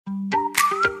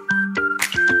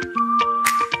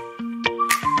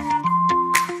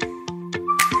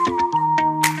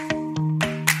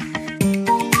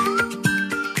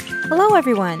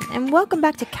everyone, and welcome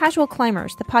back to Casual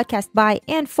Climbers, the podcast by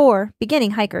and for beginning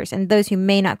hikers and those who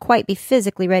may not quite be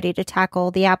physically ready to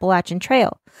tackle the Appalachian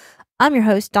Trail. I'm your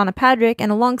host, Donna Padrick,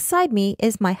 and alongside me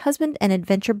is my husband and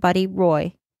adventure buddy,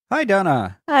 Roy. Hi,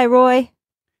 Donna. Hi, Roy.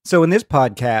 So in this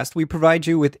podcast, we provide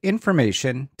you with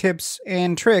information, tips,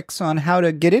 and tricks on how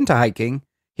to get into hiking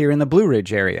here in the Blue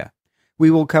Ridge area.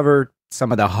 We will cover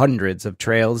some of the hundreds of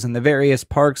trails in the various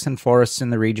parks and forests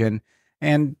in the region,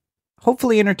 and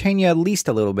hopefully entertain you at least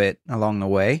a little bit along the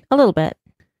way. A little bit.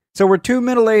 So we're two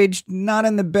middle-aged, not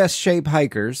in the best shape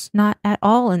hikers. Not at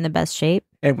all in the best shape.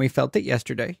 And we felt it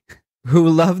yesterday. Who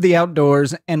love the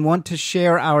outdoors and want to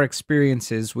share our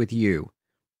experiences with you.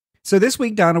 So this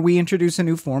week, Donna, we introduce a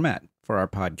new format for our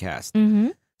podcast. Mm-hmm.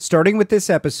 Starting with this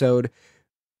episode,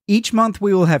 each month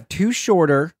we will have two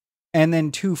shorter and then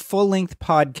two full-length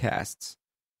podcasts.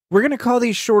 We're going to call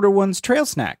these shorter ones Trail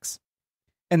Snacks.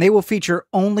 And they will feature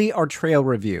only our trail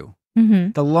review.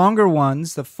 Mm-hmm. The longer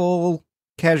ones, the full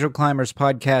Casual Climbers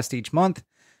podcast each month,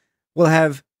 will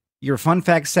have your fun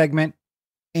fact segment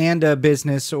and a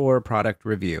business or product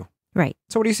review. Right.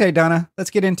 So what do you say, Donna? Let's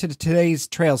get into today's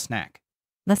trail snack.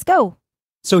 Let's go.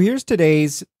 So here's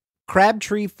today's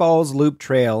Crabtree Falls Loop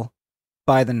Trail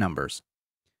by the numbers.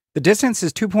 The distance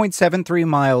is 2.73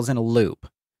 miles in a loop.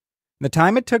 The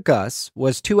time it took us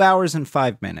was 2 hours and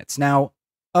 5 minutes. Now,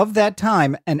 of that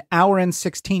time, an hour and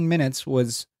 16 minutes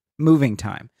was moving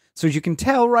time. So as you can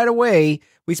tell right away,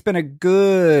 we spent a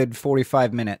good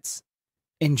 45 minutes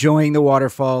enjoying the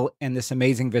waterfall and this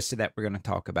amazing vista that we're going to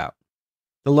talk about.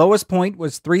 The lowest point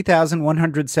was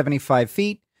 3,175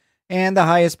 feet, and the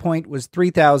highest point was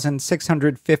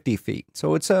 3,650 feet.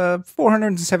 So it's a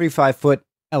 475-foot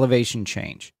elevation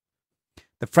change.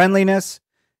 The friendliness,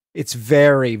 it's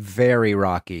very, very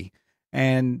rocky.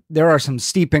 And there are some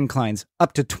steep inclines,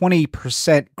 up to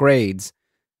 20% grades,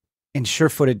 and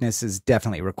sure-footedness is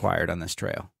definitely required on this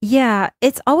trail. Yeah,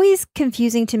 it's always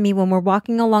confusing to me when we're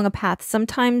walking along a path.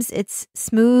 Sometimes it's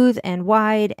smooth and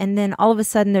wide, and then all of a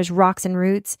sudden there's rocks and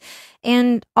roots.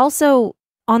 And also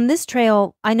on this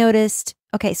trail, I noticed,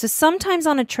 okay, so sometimes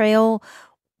on a trail,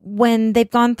 when they've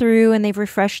gone through and they've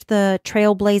refreshed the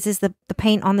trail blazes, the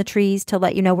paint on the trees to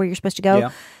let you know where you're supposed to go,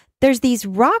 yeah. There's these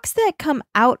rocks that come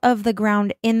out of the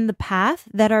ground in the path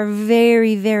that are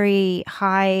very, very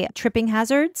high tripping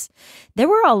hazards. There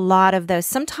were a lot of those.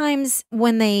 Sometimes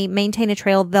when they maintain a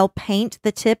trail, they'll paint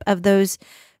the tip of those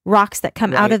rocks that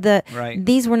come out of the... Right.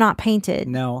 These were not painted.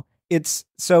 No. It's...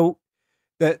 So,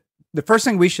 the first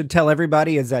thing we should tell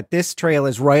everybody is that this trail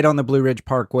is right on the Blue Ridge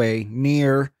Parkway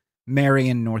near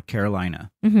Marion, North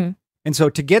Carolina. Mm-hmm. And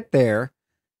so to get there,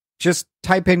 just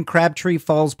type in Crabtree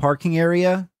Falls parking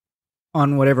area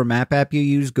on whatever map app you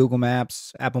use, Google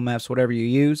Maps, Apple Maps, whatever you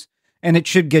use, and it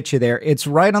should get you there. It's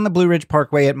right on the Blue Ridge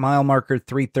Parkway at mile marker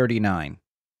 339.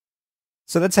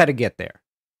 So that's how to get there.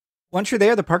 Once you're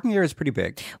there, the parking area is pretty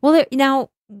big. Well, now,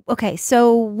 okay,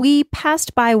 so we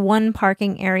passed by one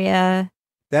parking area.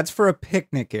 That's for a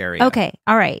picnic area. Okay,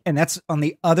 all right. And that's on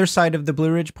the other side of the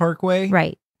Blue Ridge Parkway.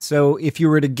 Right. So if you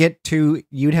were to get to,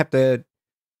 you'd have to,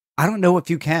 I don't know if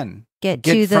you can. Get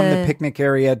from the picnic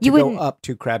area to go up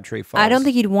to Crabtree Falls. I don't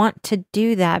think you'd want to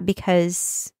do that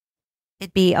because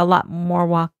it'd be a lot more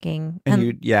walking.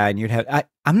 And you'd have.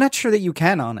 I'm not sure that you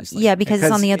can, honestly. Yeah, because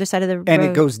it's on the other side of the road, and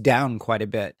it goes down quite a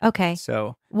bit. Okay.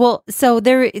 So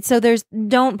there's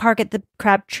don't park at the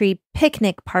Crabtree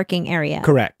picnic parking area.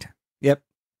 Correct. Yep.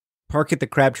 Park at the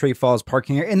Crabtree Falls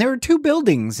parking area, and there are two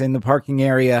buildings in the parking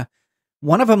area.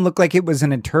 One of them looked like it was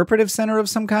an interpretive center of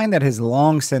some kind that has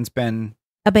long since been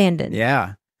abandoned.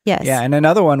 Yeah. Yes. Yeah, and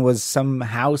another one was some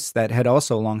house that had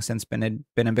also long since been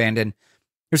abandoned.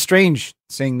 It was strange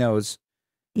seeing those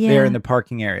there in the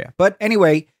parking area. But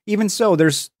anyway, even so,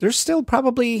 there's still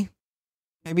probably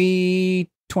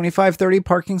maybe 25, 30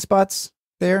 parking spots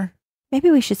there. Maybe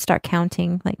we should start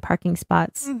counting like parking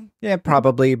spots. Yeah,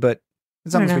 probably, but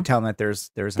as long as we tell them that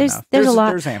there's enough. There's a lot.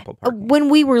 There's ample parking. When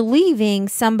we were leaving,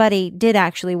 somebody did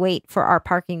actually wait for our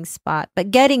parking spot,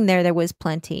 but getting there was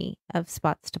plenty of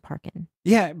spots to park in.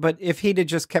 Yeah, but if he'd have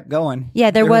just kept going. Yeah,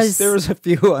 there was a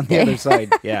few on the other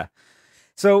side. Yeah.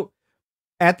 So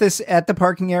at the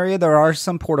parking area, there are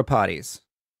some porta potties,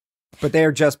 but they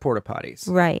are just porta potties.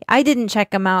 Right. I didn't check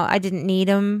them out. I didn't need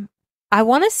them. I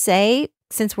want to say,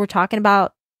 since we're talking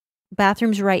about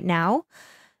bathrooms right now,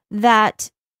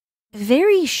 that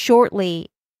very shortly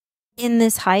in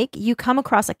this hike, you come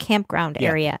across a campground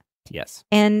area. Yes.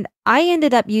 And I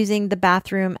ended up using the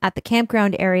bathroom at the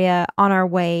campground area on our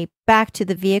way back to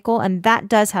the vehicle, and that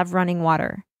does have running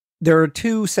water. There are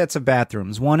two sets of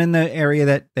bathrooms, one in the area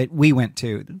that we went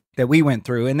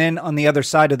through, and then on the other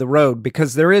side of the road,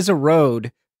 because there is a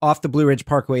road off the Blue Ridge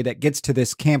Parkway that gets to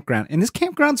this campground. And this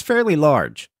campground's fairly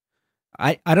large.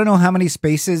 I don't know how many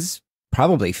spaces,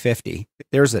 probably 50.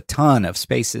 There's a ton of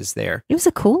spaces there. It was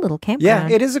a cool little campground.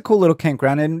 Yeah, it is a cool little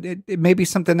campground, and it may be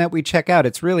something that we check out.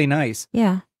 It's really nice.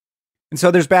 Yeah. And so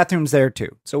there's bathrooms there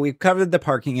too. So we've covered the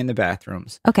parking and the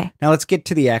bathrooms. Okay. Now let's get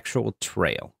to the actual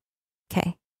trail.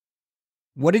 Okay.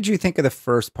 What did you think of the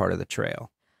first part of the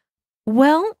trail?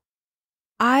 Well,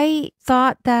 I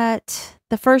thought that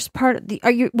the first part of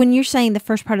when you're saying the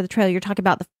first part of the trail, you're talking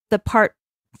about the part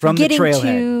from the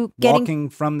trailhead, getting walking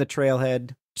from the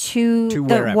trailhead to the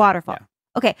wherever. waterfall. Yeah.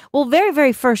 Okay. Well, very,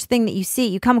 very first thing that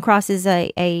you come across is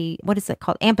a what is it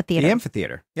called? Amphitheater. The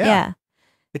amphitheater. Yeah. Yeah.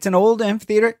 It's an old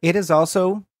amphitheater. It is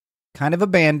also kind of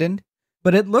abandoned,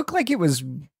 but it looked like it was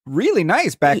really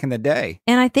nice back in the day.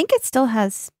 And I think it still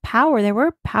has power. There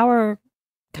were power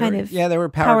there were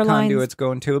power conduits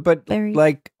going to it, but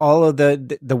like all of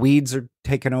the weeds are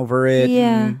taking over it.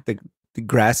 Yeah. And the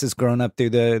grass is growing up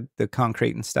through the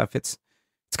concrete and stuff. It's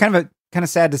kind of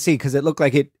sad to see because it looked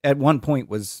like it at one point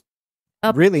was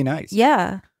really nice.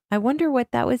 Yeah. I wonder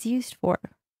what that was used for.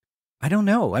 I don't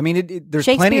know. I mean, there's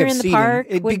plenty of seating. Park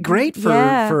It'd be great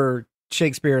for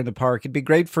Shakespeare in the Park. It'd be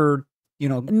great for,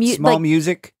 small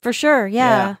music. For sure.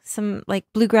 Yeah. Some like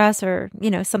bluegrass or,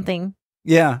 something.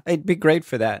 Yeah. It'd be great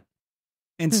for that.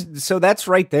 And so that's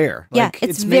right there. Yeah. Like,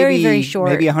 it's very, very short.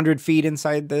 Maybe 100 feet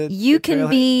inside the You can trailhead.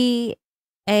 be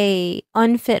a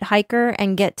unfit hiker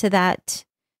and get to that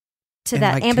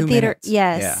like 2 amphitheater. minutes.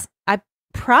 Yes.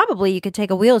 You could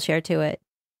take a wheelchair to it.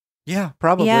 Yeah,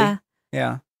 probably. Yeah.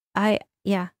 Yeah. I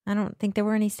don't think there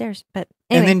were any stairs, but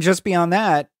anyway. And then just beyond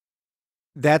that,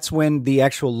 that's when the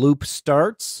actual loop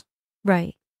starts.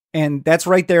 Right. And that's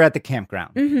right there at the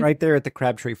campground, Mhm. right there at the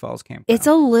Crabtree Falls campground. It's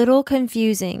a little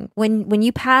confusing when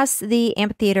you pass the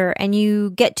amphitheater and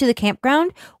you get to the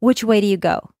campground. Which way do you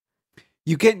go?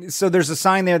 So there's a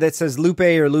sign there that says Loop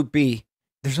A or Loop B.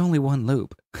 There's only one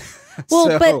loop.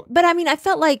 Well, but I mean, I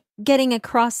felt like getting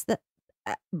across the.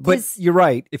 But you're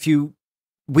right.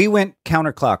 We went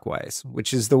counterclockwise,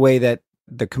 which is the way that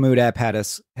the Komoot app had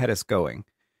us going.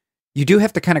 You do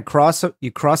have to kind of cross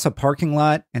a parking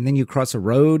lot, and then you cross a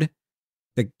road,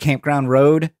 the campground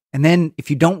road. And then if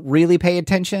you don't really pay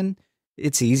attention,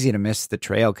 it's easy to miss the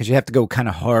trail because you have to go kind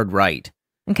of hard right.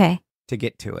 Okay. To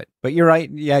get to it. But you're right.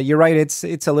 Yeah, you're right. It's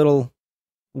a little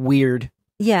weird.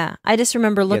 Yeah. I just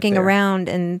remember looking around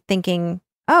and thinking,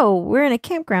 oh, we're in a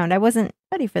campground. I wasn't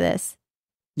ready for this.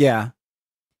 Yeah.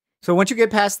 So once you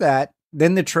get past that,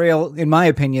 then the trail, in my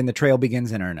opinion, the trail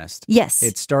begins in earnest. Yes.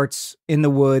 It starts in the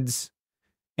woods,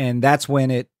 and that's when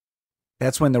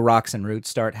the rocks and roots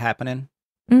start happening.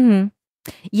 Mm-hmm.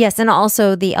 Yes, and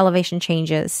also the elevation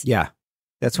changes. Yeah.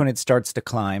 That's when it starts to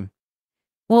climb.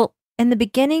 Well, in the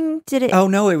beginning, did it? Oh,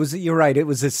 no, you're right. It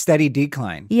was a steady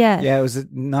decline. Yeah. Yeah, it was a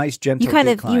nice, gentle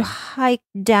decline. You hike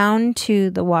down to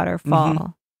the waterfall.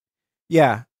 Mm-hmm.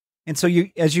 Yeah. And so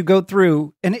as you go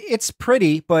through, and it's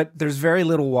pretty, but there's very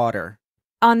little water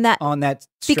on that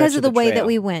because of the way that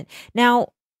we went.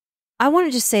 Now, I want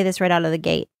to just say this right out of the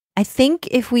gate. I think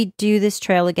if we do this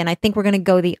trail again, I think we're going to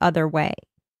go the other way.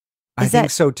 I think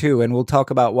so too, and we'll talk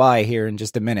about why here in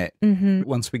just a minute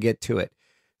once we get to it.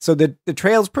 So the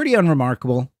trail's pretty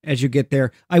unremarkable as you get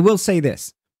there. I will say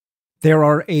this. There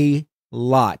are a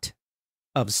lot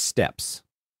of steps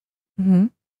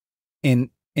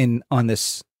in on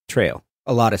this trail.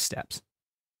 A lot of steps.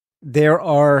 There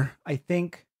are, I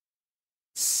think,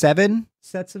 7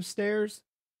 sets of stairs.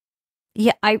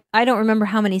 Yeah, I don't remember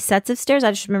how many sets of stairs.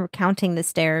 I just remember counting the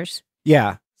stairs.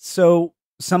 Yeah. So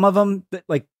some of them,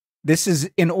 like, this is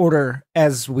in order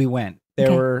as we went.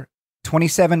 There were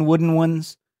 27 wooden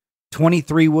ones,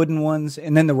 23 wooden ones,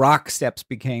 and then the rock steps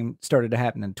started to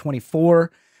happen in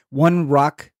 24. One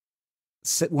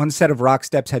set of rock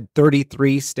steps had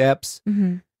 33 steps,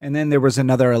 and then there was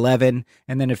another 11,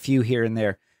 and then a few here and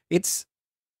there.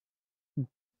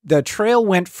 The trail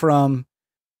went from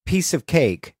piece of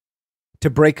cake to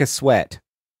break a sweat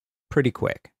pretty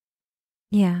quick.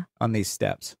 Yeah. On these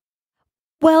steps.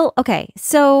 Well, okay.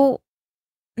 So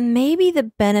maybe the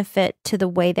benefit to the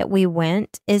way that we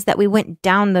went is that we went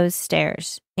down those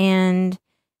stairs but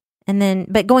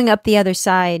going up the other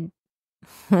side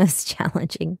was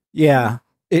challenging. Yeah.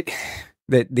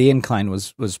 The incline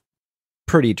was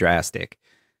pretty drastic.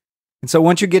 And so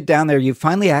once you get down there, you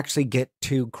finally actually get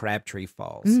to Crabtree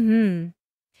Falls. Mm-hmm.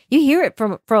 You hear it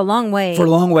for a long way. For a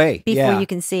long way. Before you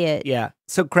can see it. Yeah.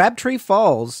 So Crabtree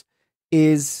Falls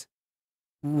is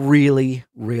really,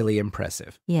 really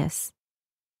impressive. Yes.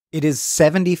 It is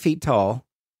 70 feet tall,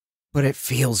 but it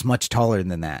feels much taller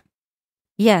than that.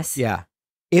 Yes. Yeah.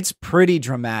 It's pretty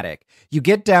dramatic. You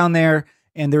get down there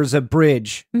and there's a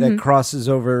bridge that crosses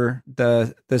over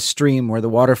the stream where the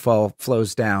waterfall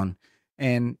flows down.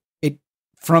 And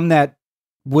from that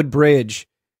wood bridge,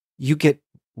 you get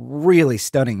really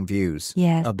stunning views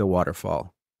of the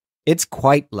waterfall. It's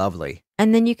quite lovely.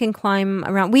 And then you can climb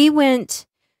around. We went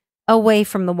away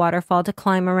from the waterfall to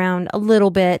climb around a little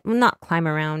bit. Well, not climb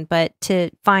around, but to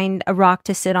find a rock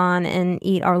to sit on and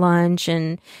eat our lunch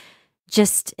and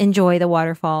just enjoy the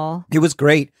waterfall. It was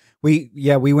great. We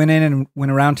went in and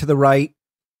went around to the right,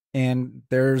 and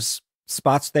there's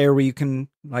spots there where you can,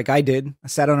 like I did, I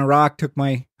sat on a rock, took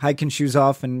my hiking shoes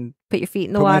off, and put your feet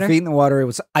in the water. My feet in the water. It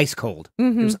was ice cold.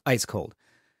 It was ice cold.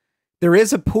 There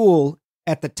is a pool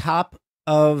at the top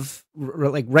of,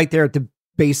 like right there at the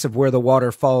base of where the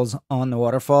water falls on the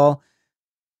waterfall,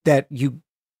 that it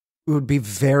would be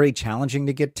very challenging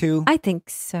to get to. I think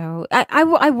so.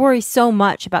 I worry so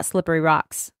much about slippery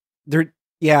rocks.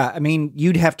 I mean,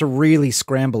 you'd have to really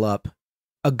scramble up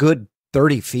a good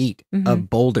 30 feet of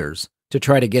boulders to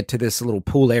try to get to this little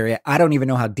pool area. I don't even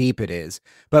know how deep it is.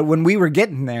 But when we were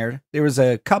getting there, there was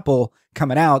a couple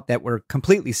coming out that were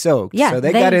completely soaked. Yeah, so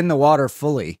they got in the water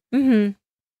fully.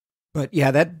 But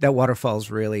yeah, that waterfall is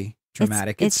really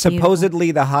dramatic. It's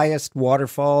supposedly the highest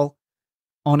waterfall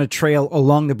on a trail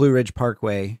along the Blue Ridge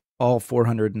Parkway, all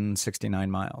 469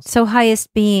 miles. So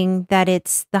highest being that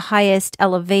it's the highest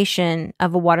elevation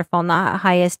of a waterfall, not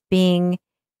highest being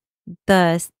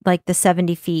the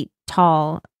 70 feet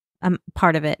tall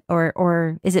part of it,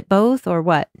 or is it both, or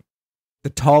what? The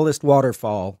tallest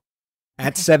waterfall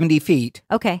at 70 feet.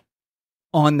 Okay.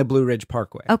 On the Blue Ridge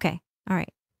Parkway. Okay. All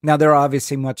right. Now, there are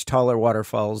obviously much taller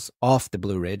waterfalls off the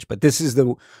Blue Ridge, but this is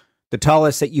the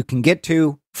tallest that you can get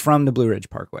to from the Blue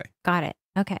Ridge Parkway. Got it.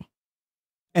 Okay.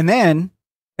 And then,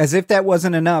 as if that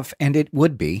wasn't enough, and it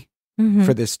would be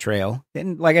for this trail,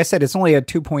 and like I said, it's only a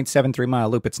 2.73 mile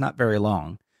loop. It's not very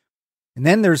long. And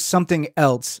then there's something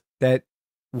else that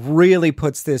really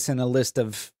puts this in a list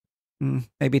of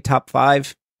maybe top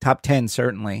 5, top 10,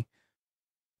 certainly.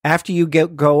 After you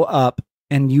go up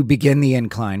and you begin the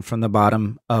incline from the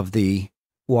bottom of the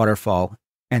waterfall,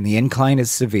 and the incline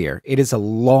is severe. It is a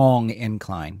long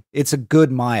incline. It's a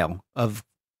good mile of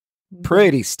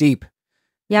pretty steep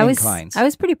inclines. I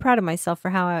was pretty proud of myself for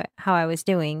how I was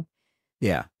doing.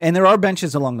 Yeah. And there are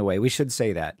benches along the way. We should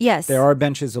say that. Yes. There are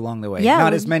benches along the way. Yeah,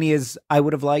 Not as many as I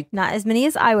would have liked. Not as many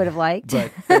as I would have liked.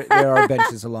 But there are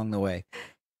benches along the way.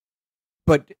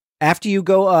 But after you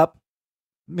go up,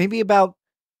 maybe about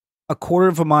a quarter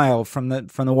of a mile from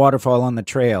the waterfall on the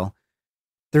trail,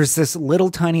 there's this little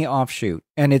tiny offshoot,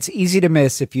 and it's easy to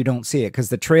miss if you don't see it because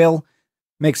the trail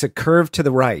makes a curve to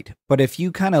the right. But if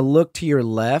you kind of look to your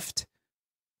left,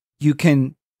 you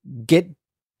can get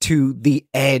to the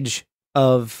edge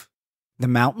of the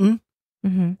mountain,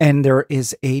 and there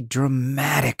is a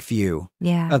dramatic view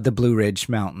of the Blue Ridge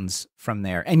Mountains from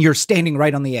there. And you're standing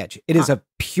right on the edge. It is a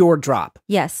pure drop.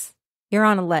 Yes. You're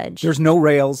on a ledge. There's no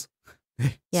rails.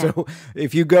 So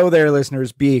if you go there,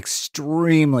 listeners, be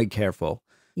extremely careful.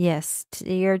 Yes.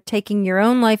 You're taking your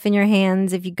own life in your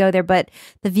hands if you go there, but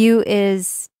the view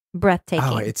is breathtaking.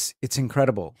 Oh, it's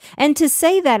incredible. And to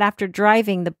say that after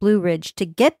driving the Blue Ridge to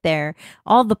get there,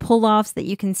 all the pull-offs that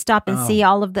you can stop and see,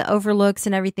 all of the overlooks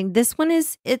and everything. This one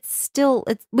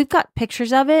we've got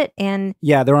pictures of it, and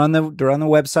they're on the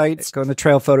website. Go on the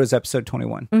Trail Photos episode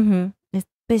 21.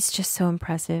 It's just so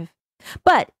impressive.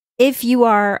 But if you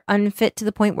are unfit to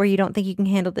the point where you don't think you can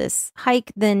handle this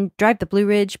hike, then drive the Blue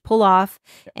Ridge, pull off,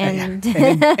 and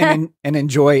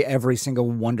enjoy every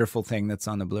single wonderful thing that's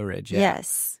on the Blue Ridge. Yeah.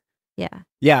 Yes.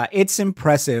 Yeah, it's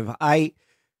impressive.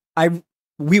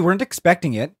 We weren't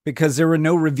expecting it because there were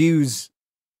no reviews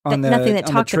on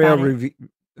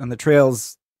the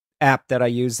Trails app that I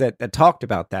use that talked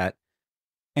about that.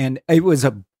 And it was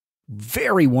a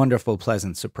very wonderful,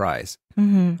 pleasant surprise.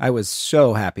 I was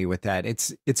so happy with that.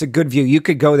 It's a good view. You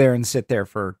could go there and sit there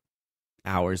for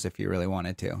hours if you really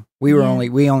wanted to. We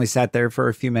only sat there for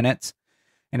a few minutes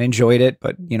and enjoyed it,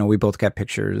 but we both got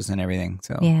pictures and everything.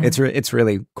 So it's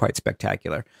really quite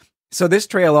spectacular. So this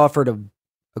trail offered a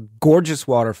gorgeous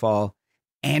waterfall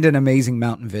and an amazing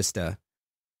mountain vista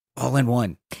all in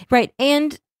one. Right.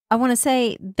 And I want to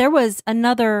say there was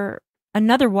another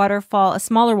waterfall, a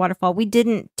smaller waterfall. We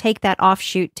didn't take that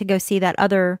offshoot to go see that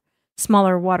other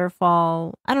smaller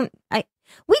waterfall.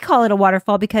 We call it a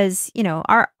waterfall because,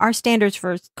 our standards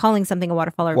for calling something a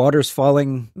waterfall are water's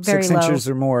falling very 6 inches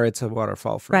or more. It's a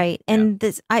waterfall. Right. And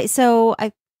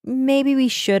maybe we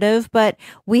should have, but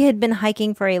we had been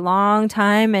hiking for a long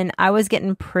time and I was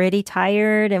getting pretty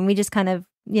tired, and we just kind of,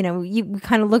 we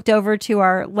kind of looked over to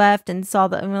our left and saw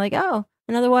and we're like, oh,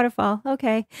 another waterfall.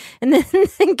 Okay. And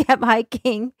then kept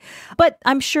hiking. But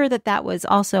I'm sure that was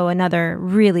also another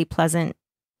really pleasant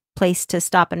place to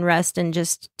stop and rest and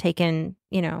just take in,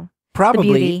 the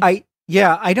Probably. beauty.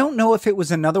 I don't know if it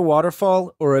was another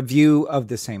waterfall or a view of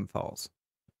the same falls.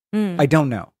 I don't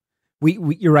know.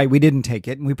 You're right. We didn't take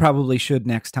it, and we probably should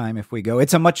next time if we go.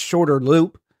 It's a much shorter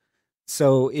loop.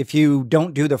 So if you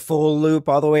don't do the full loop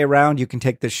all the way around, you can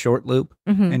take this short loop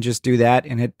and just do that.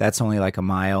 And that's only like 1.5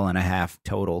 miles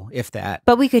total, if that.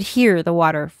 But we could hear the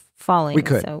water falling. We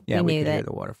could. So we knew could that. hear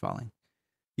the water falling.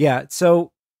 Yeah.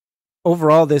 So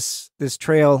overall, this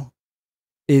trail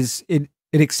it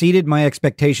exceeded my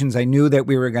expectations. I knew that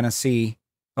we were going to see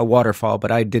a waterfall,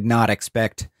 but I did not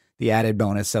expect the added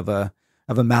bonus of a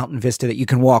mountain vista that you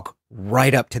can walk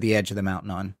right up to the edge of the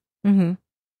mountain on. Mm-hmm.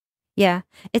 Yeah.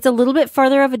 It's a little bit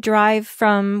farther of a drive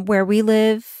from where we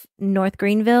live, North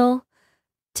Greenville.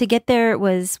 To get there, it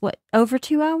was, over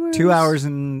 2 hours? 2 hours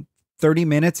and 30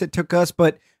 minutes it took us,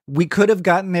 but we could have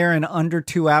gotten there in under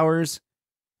 2 hours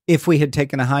if we had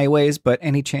taken the highways, but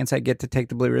any chance I get to take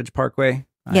the Blue Ridge Parkway,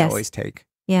 I always take.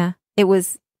 Yeah. It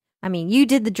was, you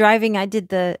did the driving, I did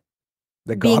the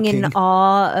being gawking. in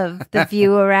awe of the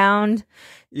view around.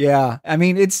 Yeah.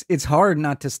 It's hard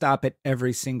not to stop at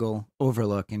every single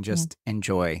overlook and just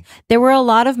enjoy. There were a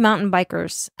lot of mountain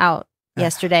bikers out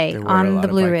yesterday on the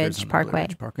Blue Ridge Parkway.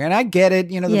 And I get it.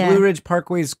 The Blue Ridge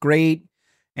Parkway is great.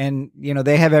 And,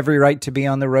 they have every right to be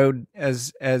on the road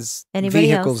as anybody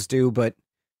vehicles else do. But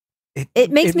it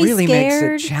makes me really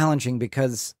scared. makes it challenging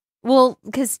because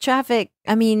traffic,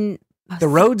 the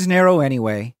road's narrow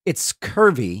anyway. It's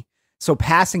curvy. So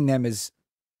passing them is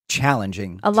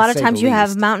challenging. A lot of times you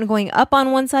have mountain going up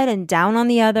on one side and down on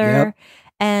the other. Yep.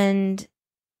 And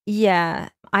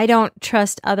I don't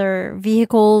trust other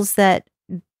vehicles that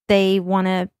they want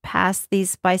to pass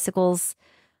these bicycles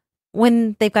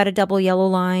when they've got a double yellow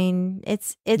line.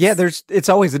 It's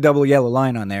always a double yellow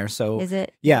line on there. So is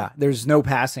it? Yeah, there's no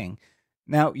passing.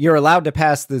 Now, you're allowed to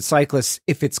pass the cyclists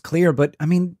if it's clear, but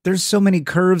there's so many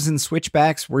curves and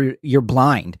switchbacks where you're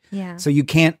blind. Yeah. So you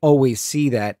can't always see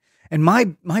that. And my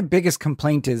biggest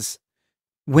complaint is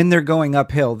when they're going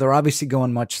uphill, they're obviously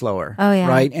going much slower. Oh, yeah.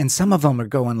 Right? And some of them are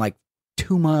going like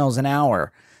 2 miles an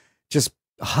hour, just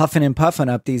huffing and puffing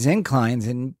up these inclines.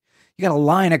 And you got a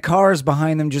line of cars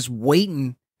behind them just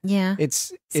waiting. Yeah.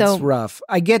 It's rough.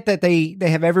 I get that they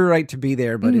have every right to be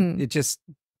there, but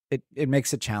it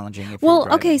makes it challenging.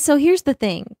 Okay, so here's the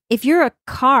thing. If you're a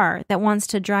car that wants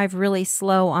to drive really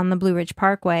slow on the Blue Ridge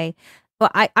Parkway,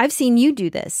 I've seen you do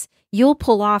this. You'll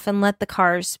pull off and let the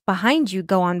cars behind you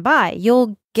go on by.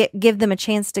 You'll give them a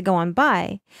chance to go on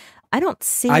by.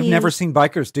 I've never seen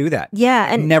bikers do that.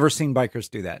 Yeah. And never seen bikers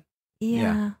do that.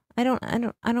 Yeah. I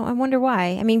wonder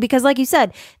why. Because like you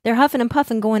said, they're huffing and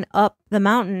puffing going up the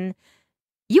mountain.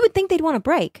 You would think they'd want to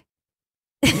brake.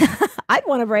 I'd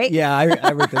want to brake. Yeah,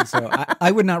 I would think so.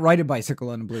 I would not ride a bicycle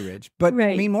on the Blue Ridge, but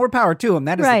more power to them.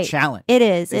 That is a challenge. It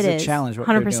is. It's a challenge.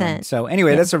 100%. So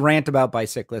anyway, that's a rant about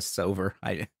bicyclists over.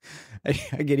 I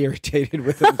get irritated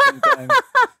with them sometimes.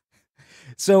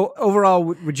 So overall,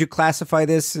 would you classify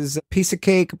this as a piece of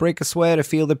cake, a break of sweat, a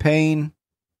feel the pain,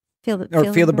 feel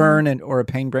the burn, or a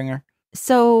pain bringer?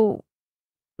 So,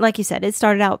 like you said, it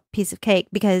started out piece of cake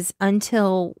because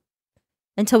until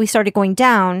we started going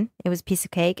down, it was a piece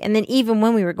of cake. And then even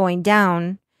when we were going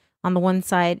down on the one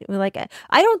side, we were like,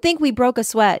 I don't think we broke a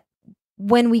sweat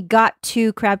when we got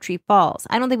to Crabtree Falls.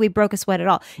 I don't think we broke a sweat at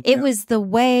all. It was the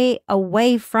way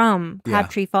away from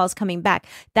Crabtree Falls coming back.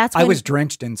 That's when I was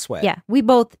drenched in sweat. Yeah, we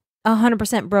both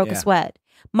 100% broke a sweat.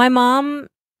 My mom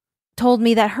told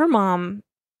me that her mom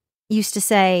used to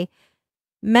say,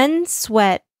 men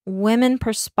sweat, women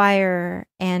perspire,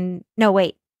 and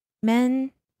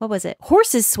what was it?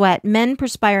 Horses sweat, men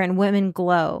perspire, and women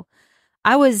glow.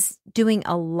 I was doing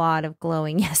a lot of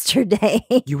glowing yesterday.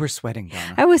 You were sweating,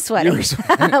 Donna. I was sweating. You were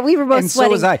sweating. We were both and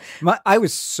sweating. So was I. I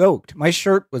was soaked. My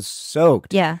shirt was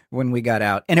soaked when we got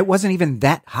out. And it wasn't even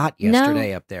that hot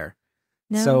yesterday up there.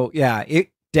 No. So, it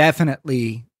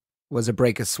definitely was a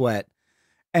break of sweat.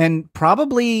 And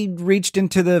probably reached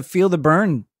into the feel the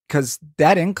burn because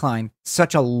that incline,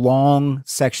 such a long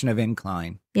section of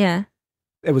incline. Yeah.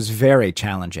 It was very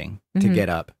challenging to get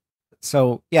up.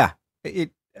 So,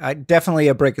 definitely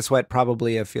a break of sweat,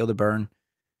 probably a feel the burn.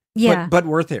 Yeah. But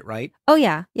worth it, right? Oh,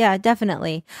 yeah. Yeah,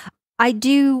 definitely. I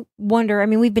do wonder,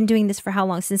 we've been doing this for how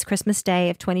long? Since Christmas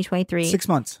Day of 2023? 6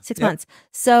 months. 6 months.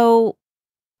 So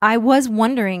I was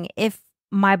wondering if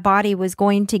my body was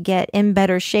going to get in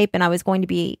better shape and I was going to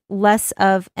be less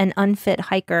of an unfit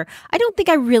hiker. I don't think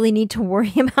I really need to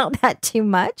worry about that too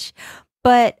much,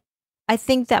 but I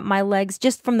think that my legs,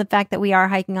 just from the fact that we are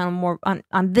hiking on a more on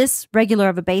this regular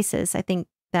of a basis, I think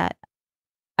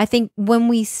when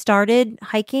we started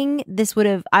hiking,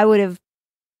 I would have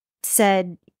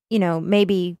said,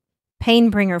 maybe pain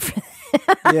bringer.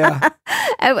 Yeah.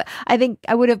 I think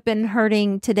I would have been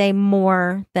hurting today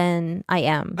more than I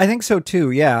am. I think so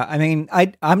too. Yeah. I mean,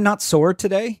 I'm not sore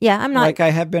today. Yeah, I'm not. Like I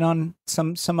have been on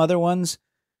some other ones,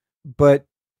 but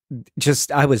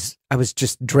I was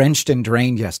just drenched and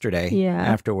drained yesterday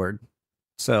afterward.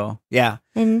 So, yeah.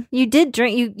 And you did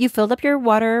drink, you filled up your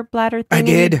water bladder thing.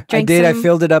 I did. I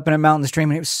filled it up in a mountain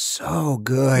stream and it was so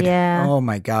good. Yeah. Oh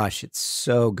my gosh. It's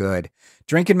so good.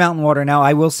 Drinking mountain water. Now,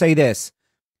 I will say this.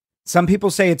 Some people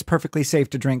say it's perfectly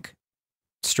safe to drink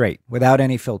straight without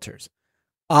any filters.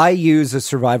 I use a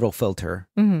survival filter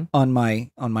on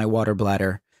my water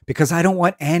bladder because I don't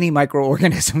want any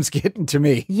microorganisms getting to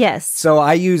me. Yes. So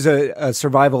I use a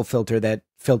survival filter that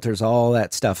filters all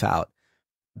that stuff out.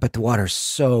 But the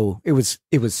water's it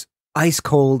was ice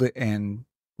cold and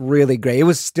really great. It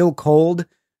was still cold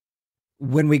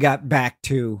when we got back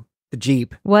to the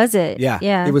Jeep. Was it? Yeah.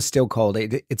 Yeah. It was still cold.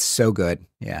 It's so good.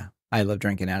 Yeah. I love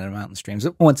drinking out of mountain streams.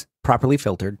 Once properly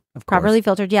filtered, of course. Properly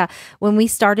filtered, yeah. When we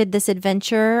started this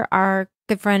adventure, our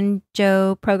good friend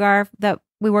Joe Progar that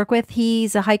we work with,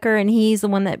 he's a hiker and he's the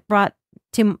one that brought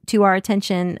to our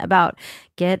attention about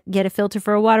get a filter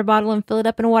for a water bottle and fill it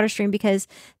up in a water stream, because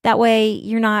that way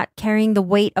you're not carrying the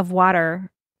weight of water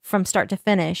from start to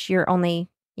finish. You're only,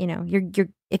 you're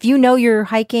if you're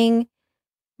hiking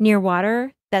near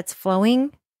water that's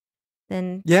flowing,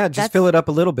 then just fill it up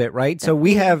a little bit, right? So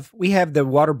we have the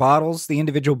water bottles, the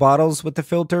individual bottles with the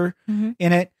filter in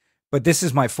it, but this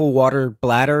is my full water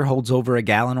bladder, holds over a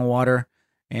gallon of water.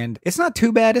 And it's not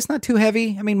too bad. It's not too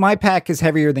heavy. I mean, my pack is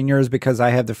heavier than yours because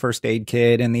I have the first aid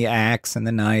kit and the axe and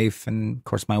the knife and, of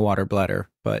course, my water bladder.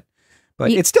 But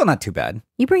it's still not too bad.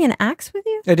 You bring an axe with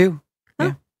you? I do. Oh.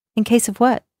 Yeah. In case of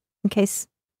what? In case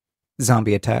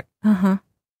zombie attack.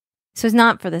 So it's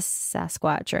not for the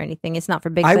Sasquatch or anything. It's not for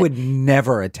Bigfoot. I would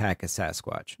never attack a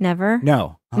Sasquatch. Never?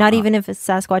 No. Not even if a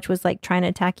Sasquatch was like trying to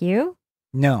attack you?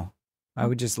 No. I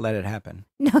would just let it happen.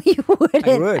 No, you wouldn't.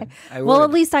 I would. Well,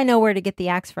 at least I know where to get the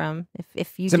axe from.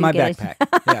 If you, it's in my backpack.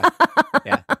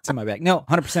 Yeah, it's in my bag. No,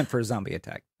 100% for a zombie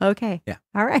attack. Okay. Yeah.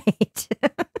 All right.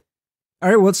 All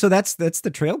right. Well, so that's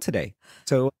the trail today.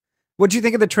 So, what'd you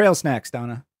think of the trail snacks,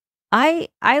 Donna? I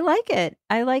like it.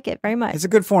 I like it very much. It's a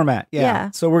good format.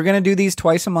 Yeah. So we're gonna do these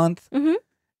twice a month,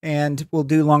 and we'll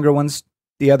do longer ones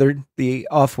the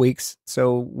off weeks.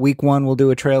 So week 1 we'll do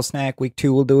a trail snack, week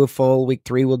 2 we'll do a full, week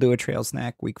 3 we'll do a trail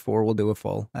snack, week 4 we'll do a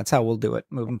full. That's how we'll do it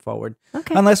moving forward.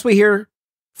 Okay. Unless we hear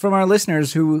from our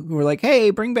listeners who are like,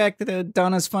 hey, bring back the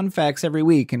Donna's fun facts every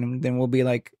week, and then we'll be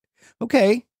like,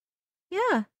 okay.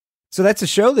 Yeah. So that's a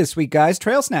show this week, guys.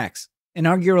 Trail snacks.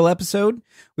 Inaugural episode.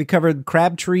 We covered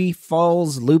Crabtree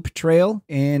Falls Loop Trail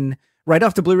right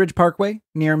off the Blue Ridge Parkway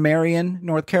near Marion,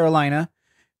 North Carolina.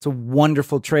 It's a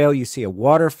wonderful trail. You see a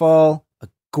waterfall, a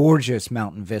gorgeous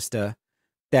mountain vista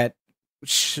that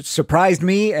surprised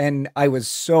me, and I was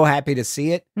so happy to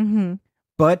see it.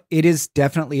 But it is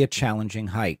definitely a challenging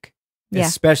hike,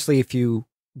 especially if you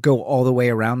go all the way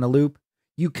around the loop.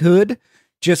 You could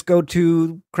just go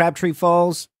to Crabtree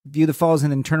Falls, view the falls,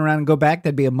 and then turn around and go back.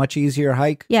 That'd be a much easier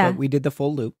hike. Yeah. But we did the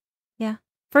full loop. Yeah.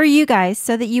 For you guys,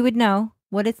 so that you would know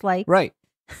what it's like. Right.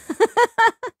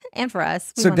 And for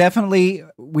us. So definitely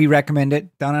we recommend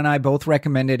it. Donna and I both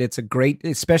recommend it. It's a great,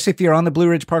 especially if you're on the Blue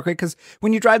Ridge Parkway, because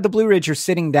when you drive the Blue Ridge, you're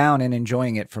sitting down and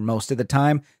enjoying it for most of the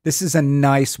time. This is a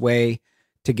nice way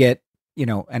to get,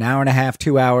 an hour and a half,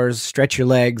 2 hours, stretch your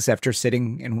legs after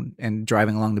sitting and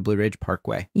driving along the Blue Ridge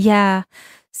Parkway. Yeah.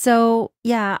 So,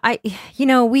 yeah,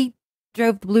 we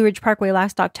drove the Blue Ridge Parkway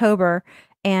last October,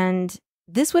 and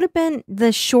this would have been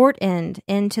the short end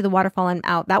into the waterfall and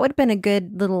out. That would have been a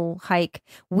good little hike.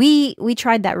 We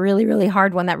tried that really, really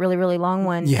hard one, that really, really long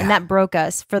one, and that broke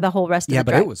us for the whole rest of the drive.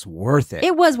 Yeah, but it was worth it.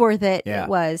 It was worth it. Yeah. It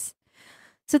was.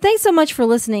 So thanks so much for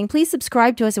listening. Please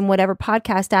subscribe to us in whatever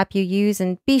podcast app you use,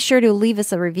 and be sure to leave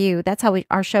us a review. That's how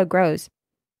our show grows.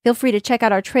 Feel free to check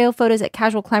out our trail photos at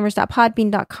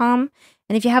casualclimbers.podbean.com.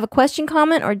 And if you have a question,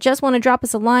 comment, or just want to drop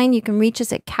us a line, you can reach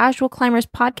us at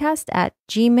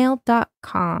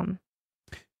casualclimberspodcast@gmail.com.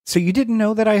 So you didn't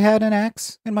know that I had an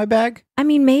axe in my bag? I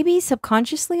mean, maybe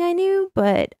subconsciously I knew,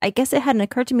 but I guess it hadn't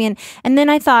occurred to me. And then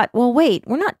I thought, well, wait,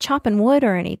 we're not chopping wood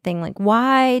or anything. Like,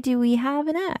 why do we have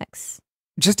an axe?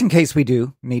 Just in case we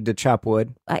do need to chop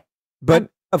wood. But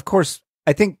of course,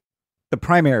 I think the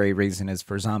primary reason is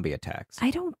for zombie attacks.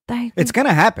 It's going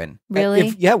to happen.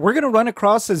 Really? We're going to run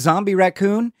across a zombie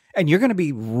raccoon, and you're going to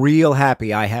be real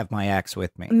happy I have my axe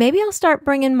with me. Maybe I'll start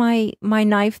bringing my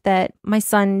knife that my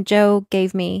son Joe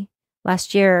gave me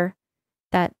last year.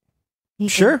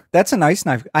 Sure, that's a nice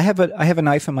knife. I have a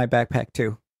knife in my backpack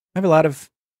too. I have a lot of.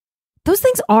 Those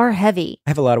things are heavy. I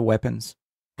have a lot of weapons.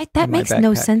 That makes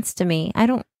no sense to me. I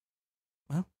don't.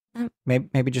 Well,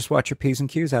 maybe just watch your P's and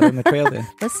Q's out on the trail then.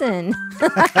 Listen.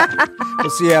 We'll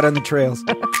see you out on the trails.